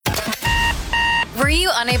Were you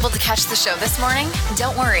unable to catch the show this morning?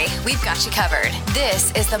 Don't worry, we've got you covered.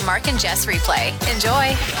 This is the Mark and Jess Replay.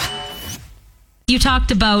 Enjoy. You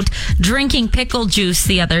talked about drinking pickle juice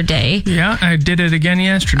the other day. Yeah, I did it again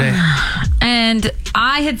yesterday. And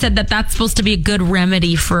I had said that that's supposed to be a good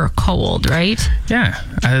remedy for a cold, right? Yeah,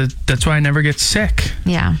 that's why I never get sick.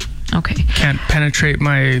 Yeah. Okay. Can't penetrate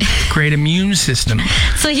my great immune system.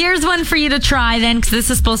 So here's one for you to try then, because this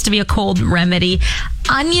is supposed to be a cold remedy.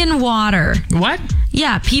 Onion water. What?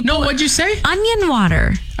 Yeah, people... No, what'd you say? Onion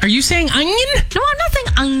water. Are you saying onion? No, I'm not saying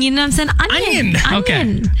onion. I'm saying onion.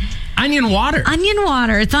 Okay. Onion water. Onion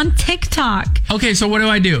water. It's on TikTok. Okay, so what do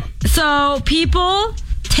I do? So people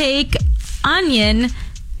take onion,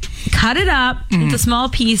 cut it up into small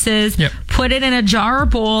pieces, put it in a jar or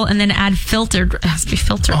bowl, and then add filtered. It has to be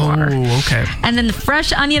filtered water. Oh, okay. And then the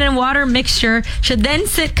fresh onion and water mixture should then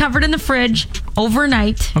sit covered in the fridge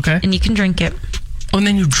overnight. Okay. And you can drink it. Oh, and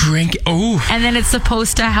then you drink it. Oh. And then it's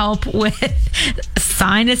supposed to help with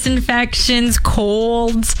sinus infections,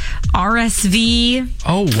 colds, RSV.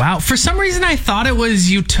 Oh, wow. For some reason, I thought it was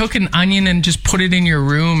you took an onion and just put it in your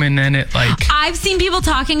room and then it like... I've seen people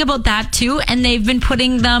talking about that too, and they've been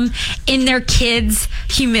putting them in their kids'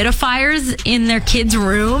 humidifiers in their kids'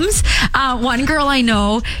 rooms. One girl I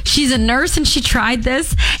know, she's a nurse and she tried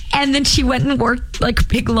this, and then she went and worked like a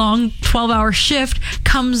big long 12-hour shift,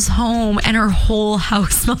 comes home and her whole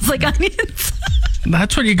house smells like onions.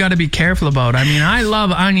 That's what you got to be careful about. I mean, I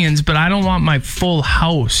love onions, but I don't want my full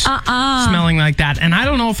house smelling like that. And I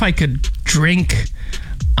don't know if I could drink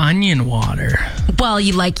onion water. Well,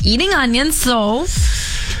 you like eating onions, so...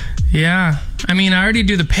 Yeah. I mean, I already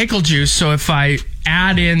do the pickle juice, so if I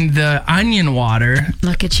add in the onion water...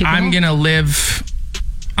 Look at you go. I'm going to live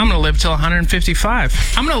till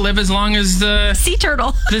 155. I'm going to live as long as the... Sea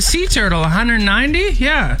turtle. The sea turtle, 190?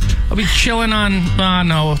 Yeah. I'll be chilling on...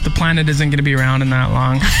 no, the planet isn't going to be around in that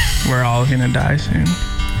long. We're all going to die soon.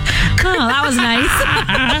 Oh, that was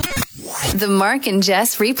nice. The Mark and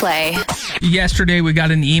Jess Replay. Yesterday, we got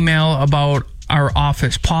an email about our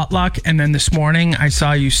office potluck, and then this morning, I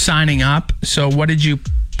saw you signing up. So what did you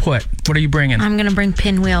put? What are you bringing? I'm going to bring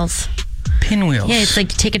pinwheels. Pinwheels? Yeah, it's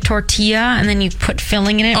like you take a tortilla and then you put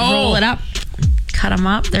filling in it, roll it up, cut them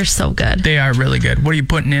up. They're so good. They are really good. What are you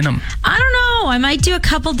putting in them? I don't know. I might do a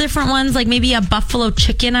couple different ones, like maybe a buffalo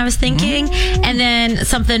chicken, I was thinking, and then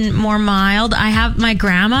something more mild. I have my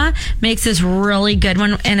grandma makes this really good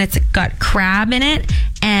one, and it's got crab in it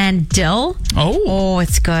and dill. Oh,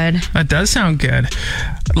 it's good. That does sound good.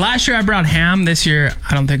 Last year I brought ham. This year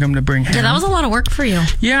I don't think I'm going to bring ham. Yeah, that was a lot of work for you.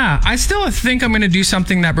 Yeah, I still think I'm going to do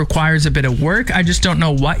something that requires a bit of work. I just don't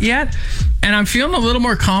know what yet. And I'm feeling a little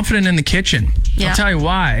more confident in the kitchen. Yeah. I'll tell you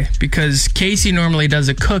why. Because Casey normally does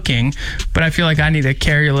the cooking, but I feel like I need to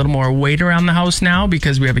carry a little more weight around the house now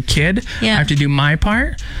because we have a kid. Yeah. I have to do my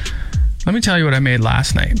part. Let me tell you what I made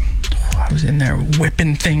last night. I was in there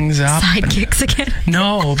whipping things up. Sidekicks again?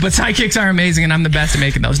 No, but sidekicks are amazing and I'm the best at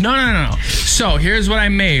making those. No. So here's what I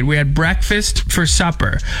made. We had breakfast for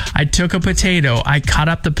supper. I took a potato. I cut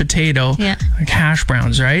up the potato like hash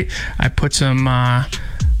browns, right? I put some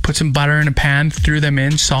butter in a pan, threw them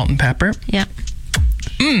in, salt and pepper. Yeah.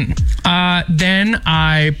 Then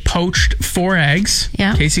I poached 4 eggs.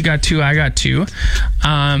 Yeah. Casey got 2, I got 2.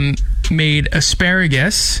 Made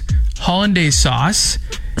asparagus, hollandaise sauce.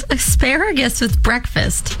 Asparagus with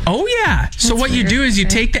breakfast. Oh, yeah. So what you do is you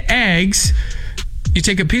take the eggs, you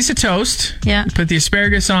take a piece of toast, you put the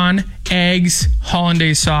asparagus on, eggs,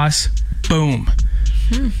 hollandaise sauce, boom.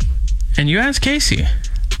 And you asked Casey.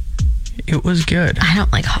 It was good. I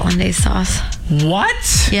don't like hollandaise sauce.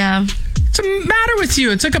 What? Yeah. What's the matter with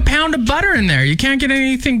you? It's like a pound of butter in there. You can't get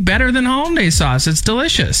anything better than hollandaise sauce. It's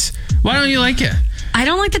delicious. Why don't you like it? I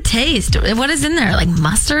don't like the taste. What is in there? Like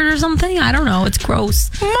mustard or something? I don't know. It's gross.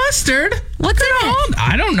 Mustard? What's in it?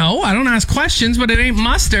 I don't know. I don't ask questions, but it ain't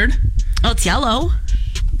mustard. Oh, it's yellow.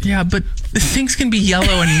 Yeah, but things can be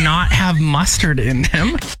yellow and not have mustard in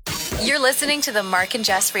them. You're listening to the Mark and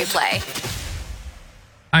Jess Replay.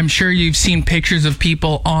 I'm sure you've seen pictures of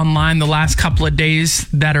people online the last couple of days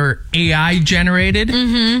that are AI generated.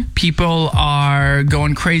 Mm-hmm. People are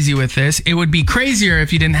going crazy with this. It would be crazier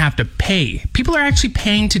if you didn't have to pay. People are actually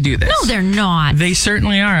paying to do this. No, they're not. They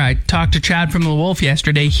certainly are. I talked to Chad from The Wolf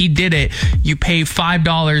yesterday. He did it. You pay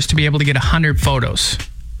 $5 to be able to get 100 photos.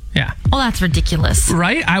 Yeah. Well, that's ridiculous.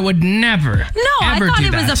 Right? I would never, No, I thought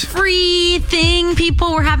it that. was a free thing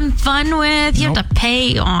people were having fun with. You have to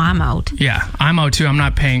pay. Oh, I'm out. Yeah, I'm out too. I'm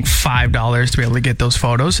not paying $5 to be able to get those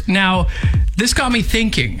photos. Now, this got me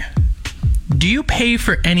thinking. Do you pay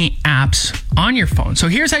for any apps on your phone? So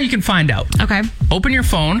here's how you can find out. Okay. Open your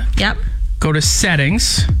phone. Yep. Go to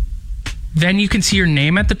settings. Then you can see your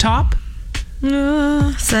name at the top.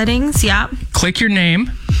 Settings, yeah. Click your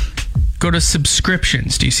name. Go to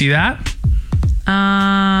subscriptions. Do you see that?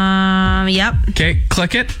 Yep. Okay,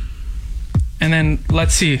 click it. And then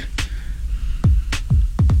let's see.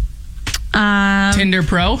 Tinder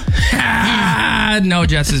Pro. No,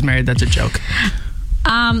 Jess is married. That's a joke.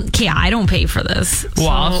 Okay, I don't pay for this.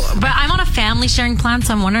 Well, but I'm on a family sharing plan,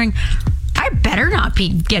 so I'm wondering, I better not be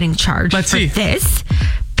getting charged for this.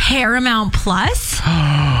 Paramount Plus.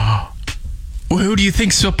 Well, who do you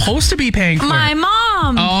think's supposed to be paying for My it?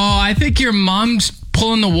 mom. Oh, I think your mom's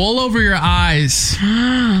pulling the wool over your eyes.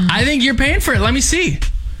 I think you're paying for it. Let me see.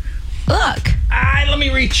 Look. Let me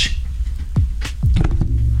reach.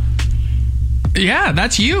 Yeah,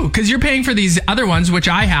 that's you. Because you're paying for these other ones, which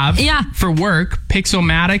I have for work,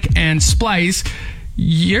 Pixelmatic and Splice.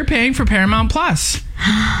 You're paying for Paramount Plus.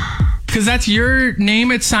 Because that's your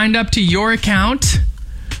name. It's signed up to your account.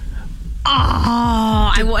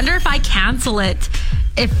 Oh, I wonder if I cancel it,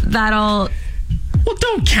 if that'll... Well,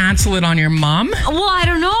 don't cancel it on your mom. Well, I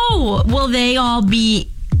don't know. Will they all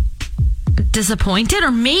be disappointed?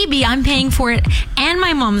 Or maybe I'm paying for it and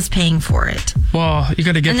my mom's paying for it. Well, you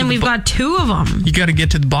got to get And then we've got two of them. You got to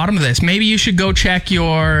get to the bottom of this. Maybe you should go check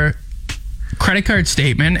your credit card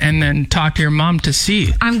statement and then talk to your mom to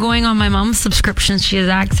see. I'm going on my mom's subscription she has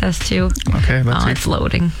access to. Okay, let's see. It's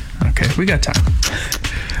loading. Okay, we got time.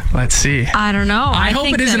 Let's see. I don't know. I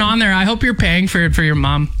hope it isn't on there. I hope you're paying for it for your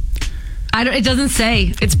mom. It doesn't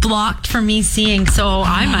say. It's blocked from me seeing, so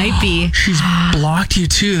I might be. She's blocked you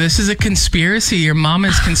too. This is a conspiracy. Your mom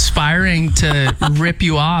is conspiring to rip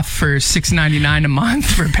you off for $6.99 a month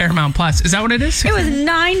for Paramount Plus. Is that what it is? It was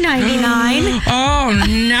 $9.99. Oh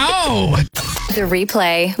no! The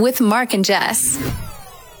Replay with Mark and Jess.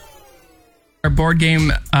 Our board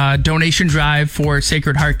game donation drive for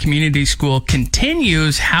Sacred Heart Community School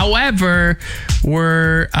continues. However,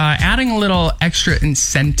 we're adding a little extra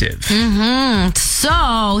incentive.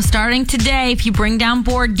 So, starting today, if you bring down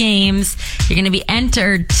board games, you're going to be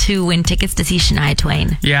entered to win tickets to see Shania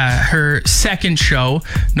Twain. Yeah, her second show,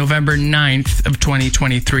 November 9th of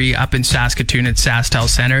 2023, up in Saskatoon at SaskTel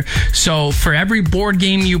Center. So, for every board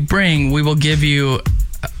game you bring, we will give you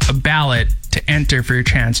a ballot to enter for your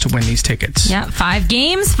chance to win these tickets. Yeah, 5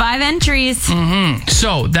 games, 5 entries.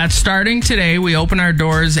 So that's starting today. We open our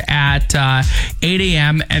doors at 8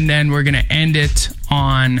 a.m. and then we're going to end it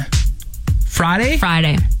on Friday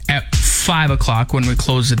at 5 o'clock when we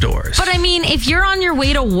close the doors. But I mean, if you're on your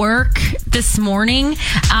way to work this morning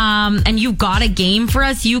and you got a game for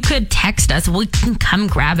us, you could text us. We can come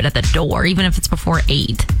grab it at the door, even if it's before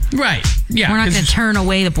 8. Right. Yeah. We're not going to turn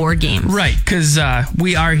away the board games. Right, because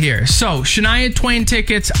we are here. So, Shania Twain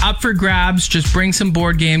tickets up for grabs. Just bring some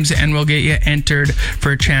board games and we'll get you entered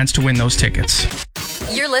for a chance to win those tickets.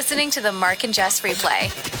 You're listening to the Mark and Jess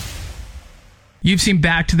Replay. You've seen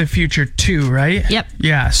Back to the Future 2, right? Yep.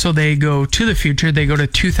 Yeah, so they go to the future. They go to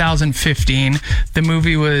 2015. The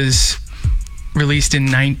movie was released in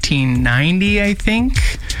 1990, I think.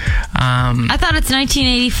 I thought it's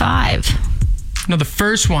 1985. No, the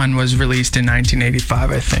first one was released in 1985,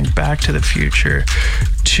 I think. Back to the Future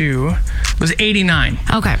 2 was 89.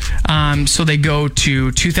 Okay. So they go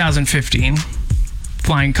to 2015.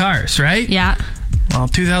 Flying cars, right? Yeah. Well,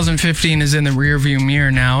 2015 is in the rearview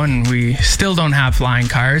mirror now, and we still don't have flying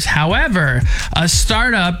cars. However, a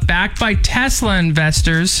startup backed by Tesla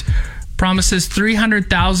investors promises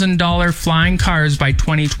 $300,000 flying cars by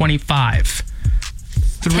 2025.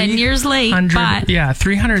 10 years late, but... Yeah,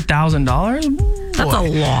 $300,000? That's a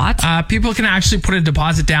lot. People can actually put a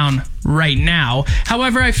deposit down right now.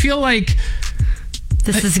 However, I feel like...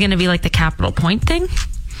 This is going to be like the Capital Point thing?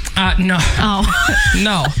 No. Oh.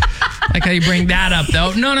 No. Like how you bring that up,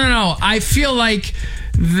 though. No. I feel like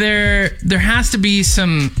there has to be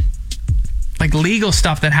some like legal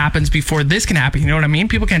stuff that happens before this can happen. You know what I mean?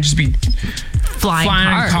 People can't just be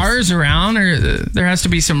flying cars around, or there has to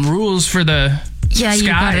be some rules for the sky. You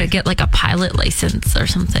gotta get like a pilot license or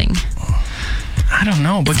something. I don't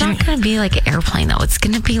know, but it's not going to be like an airplane, though. It's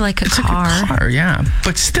going to be like a car. Like a car, yeah.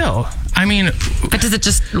 But still, I mean... But does it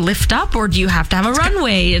just lift up, or do you have to have a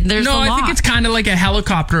runway? There's no, I think it's kind of like a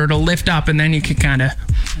helicopter. It'll lift up, and then you can kind of...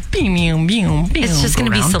 It's just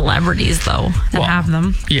going to be celebrities, though, that have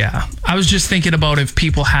them. Yeah. I was just thinking about if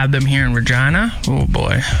people had them here in Regina. Oh,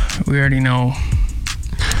 boy. We already know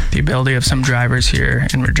the ability of some drivers here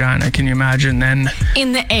in Regina. Can you imagine then?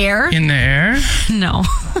 In the air? In the air? No.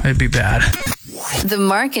 It'd be bad. The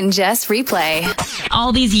Mark and Jess Replay.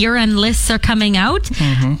 All these year-end lists are coming out.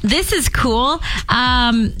 This is cool.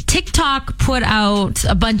 TikTok put out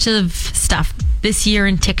a bunch of stuff this year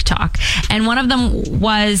in TikTok, and one of them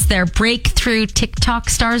was their breakthrough TikTok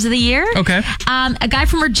stars of the year. Okay. A guy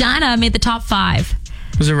from Regina made the top 5.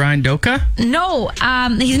 Was it Ryan Doka? No,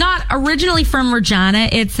 he's not originally from Regina.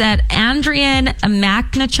 It's that Andrian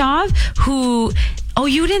Makhnachov, who... Oh,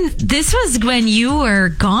 you didn't... This was when you were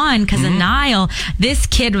gone because of Niall. This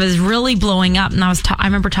kid was really blowing up, and I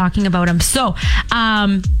remember talking about him. So,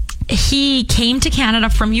 he came to Canada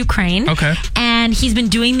from Ukraine. Okay. And he's been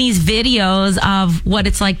doing these videos of what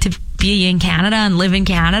it's like to be in Canada and live in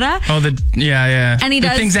Canada. Oh, yeah. And he the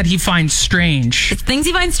does things that he finds strange. It's things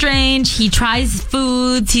he finds strange. He tries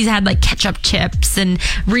foods. He's had like ketchup chips, and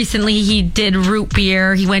recently he did root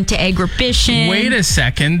beer. He went to agribition. Wait a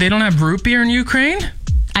second. They don't have root beer in Ukraine?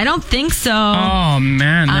 I don't think so. Oh,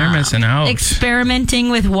 man. They're missing out. Experimenting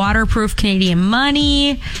with waterproof Canadian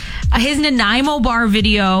money. His Nanaimo bar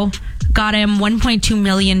video got him 1.2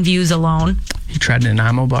 million views alone. He tried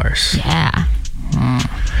Nanaimo bars. Yeah.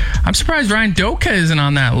 I'm surprised Ryan Doka isn't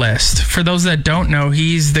on that list. For those that don't know,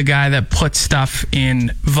 he's the guy that puts stuff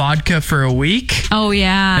in vodka for a week. Oh,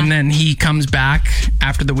 yeah. And then he comes back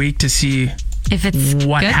after the week to see if it's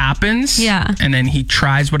what good happens. Yeah. And then he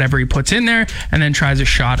tries whatever he puts in there and then tries a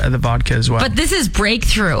shot of the vodka as well. But this is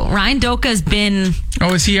breakthrough. Ryan Doka has been...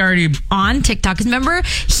 Oh, is he already... on TikTok? Remember,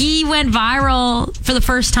 he went viral for the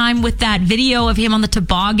first time with that video of him on the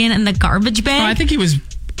toboggan and the garbage bag. Oh, I think he was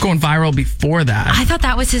going viral before that. I thought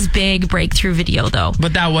that was his big breakthrough video, though.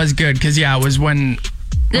 But that was good because, yeah, it was when...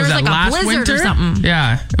 There was that like a last blizzard winter? or something.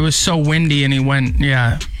 Yeah, it was so windy and he went,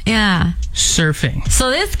 Yeah. surfing. So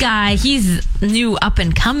this guy, he's new up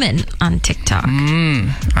and coming on TikTok.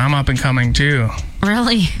 I'm up and coming too.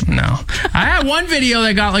 Really? No. I had one video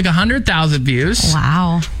that got like 100,000 views.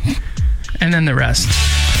 Wow. And then the rest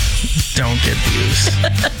don't get views.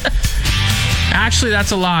 Actually,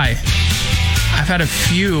 that's a lie. I've had a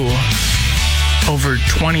few over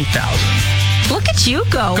 20,000. Look at you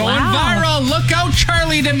go. Going viral. Look out,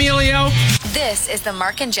 Charlie D'Amelio. This is the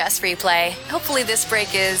Mark and Jess Replay. Hopefully this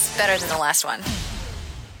break is better than the last one.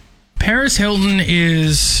 Paris Hilton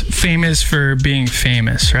is famous for being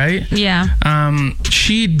famous, right? Yeah.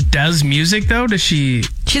 She does music though. Does she?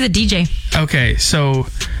 She's a DJ. Okay, so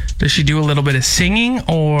does she do a little bit of singing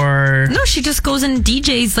or? No, she just goes and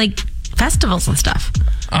DJs like festivals and stuff.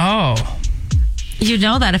 Oh. You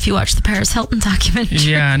know that if you watch the Paris Hilton documentary.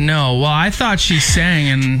 Yeah, no. Well, I thought she sang,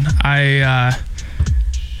 and I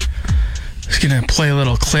was going to play a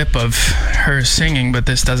little clip of her singing, but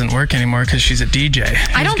this doesn't work anymore because she's a DJ.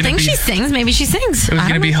 I don't think she sings. Maybe she sings. It was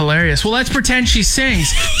going to be hilarious. Well, let's pretend she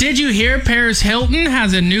sings. Did you hear Paris Hilton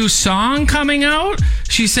has a new song coming out?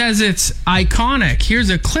 She says it's iconic.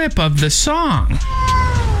 Here's a clip of the song.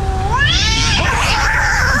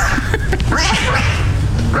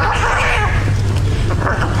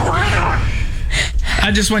 I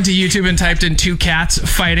just went to YouTube and typed in 2 cats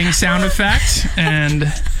fighting sound effect, and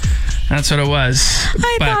that's what it was.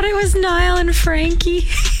 I thought it was Niall and Frankie.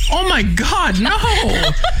 Oh my God, no!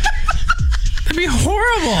 That'd be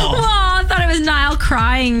horrible. Well, I thought it was Niall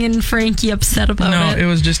crying and Frankie upset about it. No, it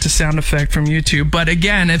was just a sound effect from YouTube. But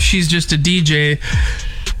again, if she's just a DJ,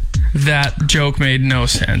 that joke made no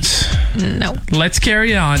sense. No. Let's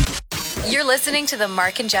carry on. You're listening to the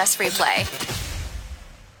Mark and Jess Replay.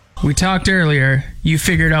 We talked earlier, you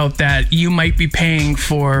figured out that you might be paying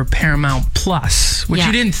for Paramount Plus, which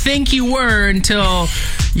you didn't think you were until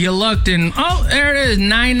you looked and, oh, there it is,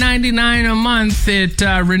 $9.99 a month. It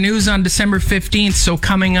renews on December 15th, so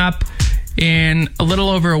coming up in a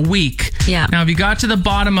little over a week. Yeah. Now, if you got to the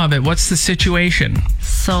bottom of it, what's the situation?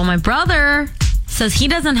 So my brother says he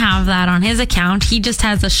doesn't have that on his account. He just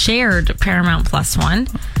has a shared Paramount Plus one.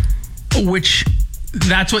 Which...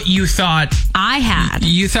 That's what you thought. I had.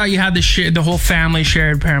 You thought you had the whole family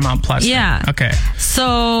shared Paramount Plus. Yeah. Thing. Okay.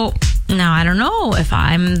 So now I don't know if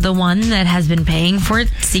I'm the one that has been paying for it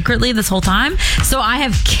secretly this whole time. So I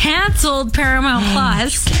have canceled Paramount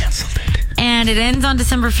Plus. You canceled it. And it ends on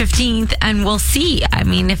December 15th, and we'll see. I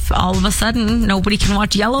mean, if all of a sudden nobody can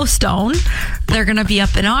watch Yellowstone, they're going to be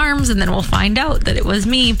up in arms, and then we'll find out that it was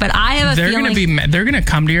me. But I have a feeling... They're going to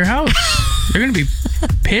come to your house. They're going to be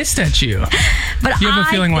pissed at you. But you have a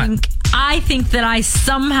feeling what? I think that I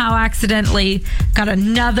somehow accidentally got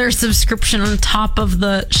another subscription on top of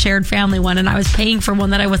the shared family one, and I was paying for one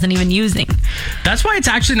that I wasn't even using. That's why it's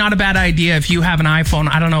actually not a bad idea if you have an iPhone.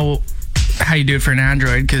 I don't know how you do it for an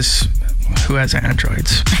Android, because who has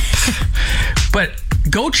Androids? But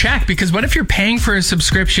go check, because what if you're paying for a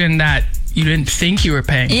subscription that you didn't think you were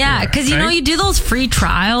paying for. Yeah, because you know you do those free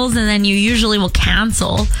trials and then you usually will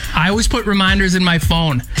cancel. I always put reminders in my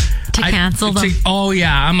phone. To cancel them? Oh,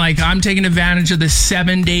 yeah. I'm like, I'm taking advantage of the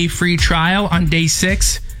 7-day free trial on day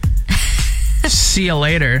 6. See you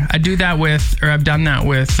later. I've done that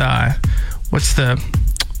with, what's the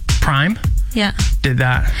Prime? Yeah. Did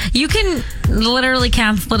that. You can literally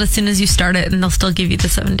cancel it as soon as you start it and they'll still give you the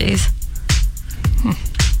 7 days.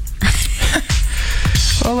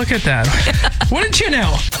 Well, look at that. Wouldn't you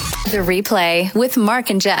know? The Replay with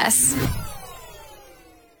Mark and Jess.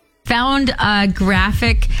 Found a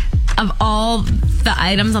graphic of all the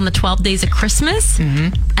items on the 12 days of Christmas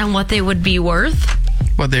and what they would be worth.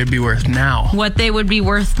 What they'd be worth now. What they would be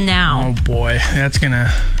worth now. Oh, boy. That's going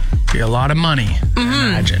to be a lot of money, I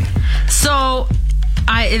imagine. So,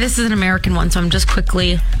 this is an American one, so I'm just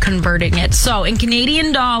quickly converting it. So, in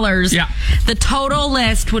Canadian dollars, the total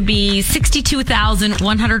list would be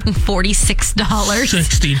 $62,146.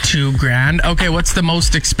 62 grand. Okay, what's the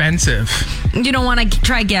most expensive? You don't want to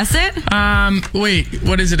try guess it? Wait,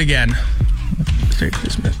 what is it again?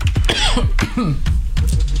 Christmas.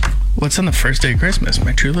 What's on the first day of Christmas?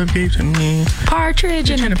 My true love gave to me partridge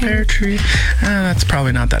in a pear tree. That's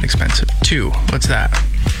probably not that expensive. 2. What's that?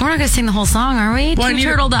 We're not going to sing the whole song, are we? Well, 2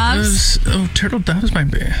 turtle doves. Turtle doves might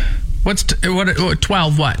be. What's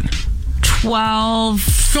 12 what?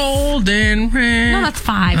 12 golden ring. No, that's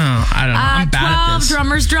 5. Oh, I don't know. I'm bad at 12 this.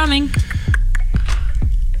 drummers drumming.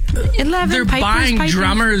 11 They're pipers buying piping.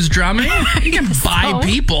 drummers drumming? You can buy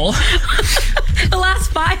people. The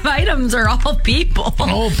last 5 items are all people.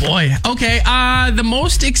 Oh, boy. Okay, the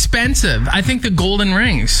most expensive. I think the golden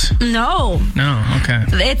rings. No, okay.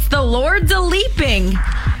 it's the Lords of Leaping.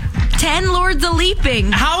 10 Lords of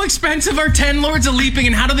Leaping. How expensive are 10 Lords of Leaping,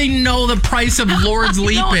 and how do they know the price of Lords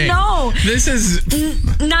Leaping? No. This is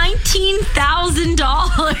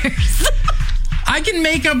 $19,000. I can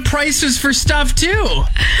make up prices for stuff too.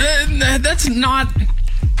 That's not.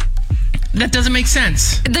 That doesn't make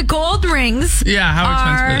sense. The gold rings. Yeah, how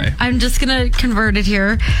expensive are they? I'm just gonna convert it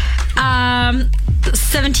here.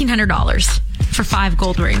 $1,700 for 5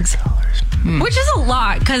 gold rings, which is a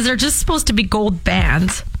lot because they're just supposed to be gold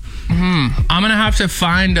bands. I'm gonna have to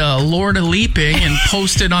find a Lord of Leaping and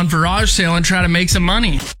post it on Garage Sale and try to make some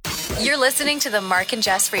money. You're listening to the Mark and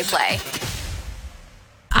Jess Replay.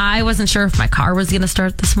 I wasn't sure if my car was going to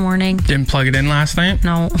start this morning. Didn't plug it in last night?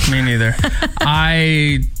 No. Me neither.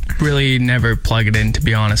 I really never plug it in, to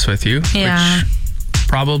be honest with you. Yeah. Which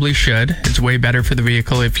probably should. It's way better for the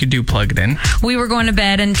vehicle if you do plug it in. We were going to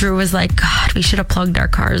bed and Drew was like, God, we should have plugged our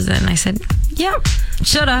cars in. I said, yep,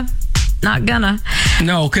 shoulda. Not gonna.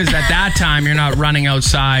 No, because at that time, you're not running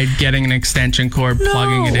outside, getting an extension cord,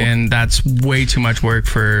 plugging it in. That's way too much work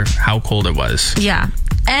for how cold it was. Yeah.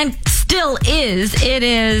 And still is. It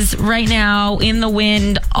is right now in the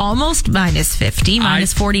wind almost minus 50,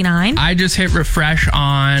 minus 49. I just hit refresh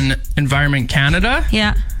on Environment Canada.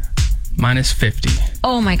 Yeah. Minus 50.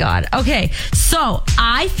 Oh my God. Okay. So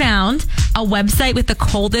I found a website with the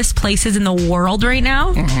coldest places in the world right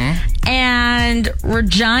now. And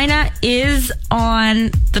Regina is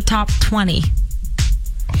on the top 20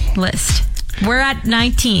 list. We're at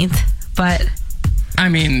 19th, but... I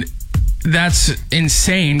mean... That's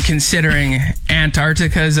insane considering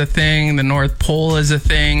Antarctica is a thing, the North Pole is a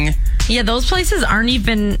thing. Yeah, those places aren't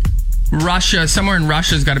even... Russia, somewhere in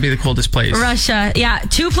Russia's got to be the coldest place. Russia, yeah.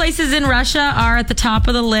 2 places in Russia are at the top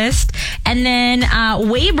of the list. And then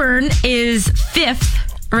Weyburn is 5th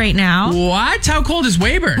right now. What? How cold is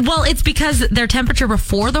Weyburn? Well, it's because their temperature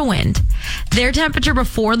before the wind. Their temperature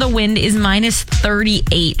before the wind is minus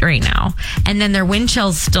 38 right now. And then their wind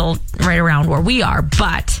chill's still right around where we are,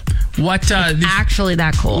 but... What? Actually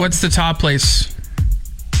that cold. What's the top place?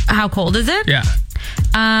 How cold is it? Yeah.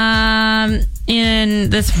 In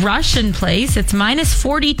this Russian place, it's minus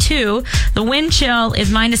 42. The wind chill is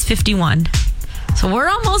minus 51. So we're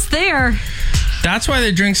almost there. That's why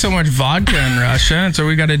they drink so much vodka in Russia. That's what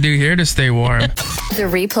we got to do here to stay warm. The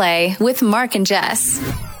Replay with Mark and Jess.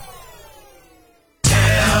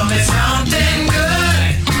 Tell me something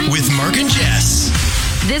good with Mark and Jess.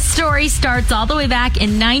 This story starts all the way back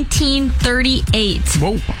in 1938.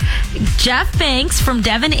 Whoa. Jeff Banks from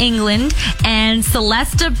Devon, England, and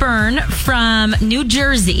Celesta Byrne from New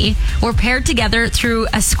Jersey were paired together through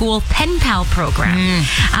a school pen pal program.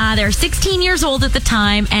 They're 16 years old at the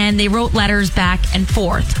time, and they wrote letters back and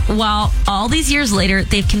forth. Well, all these years later,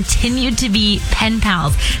 they've continued to be pen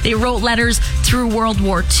pals. They wrote letters through World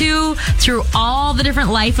War II, through all the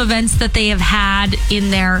different life events that they have had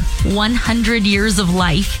in their 100 years of life.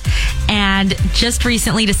 life. And just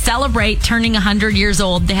recently, to celebrate turning 100 years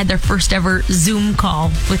old, they had their first ever Zoom call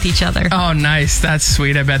with each other. Oh, nice. That's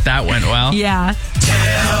sweet. I bet that went well. Yeah.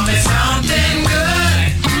 Tell me something good.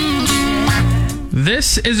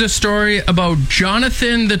 This is a story about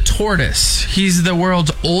Jonathan the tortoise. He's the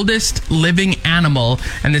world's oldest living animal,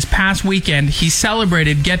 and this past weekend he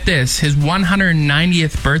celebrated, get this, his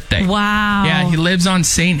 190th birthday. Wow. Yeah, he lives on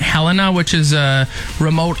St. Helena, which is a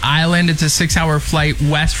remote island. It's a 6-hour flight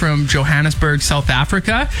west from Johannesburg, South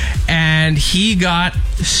Africa, and he got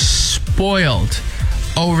spoiled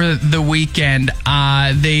over the weekend.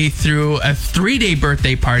 They threw a 3-day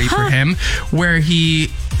birthday party for him where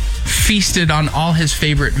he feasted on all his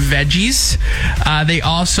favorite veggies. They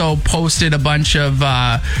also posted a bunch of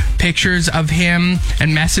pictures of him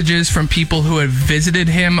and messages from people who had visited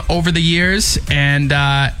him over the years, and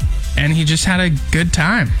he just had a good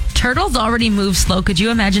time. Turtles already move slow. Could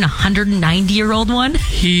you imagine a 190-year-old one?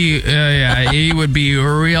 He would be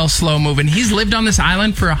real slow moving. He's lived on this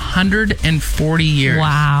island for 140 years.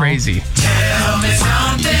 Wow. Crazy. Tell me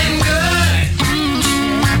something good.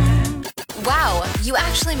 Wow, you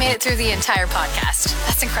actually made it through the entire podcast.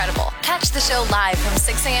 That's incredible. Catch the show live from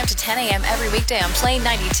 6 a.m. to 10 a.m. every weekday on Play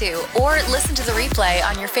 92 or listen to the replay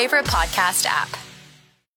on your favorite podcast app.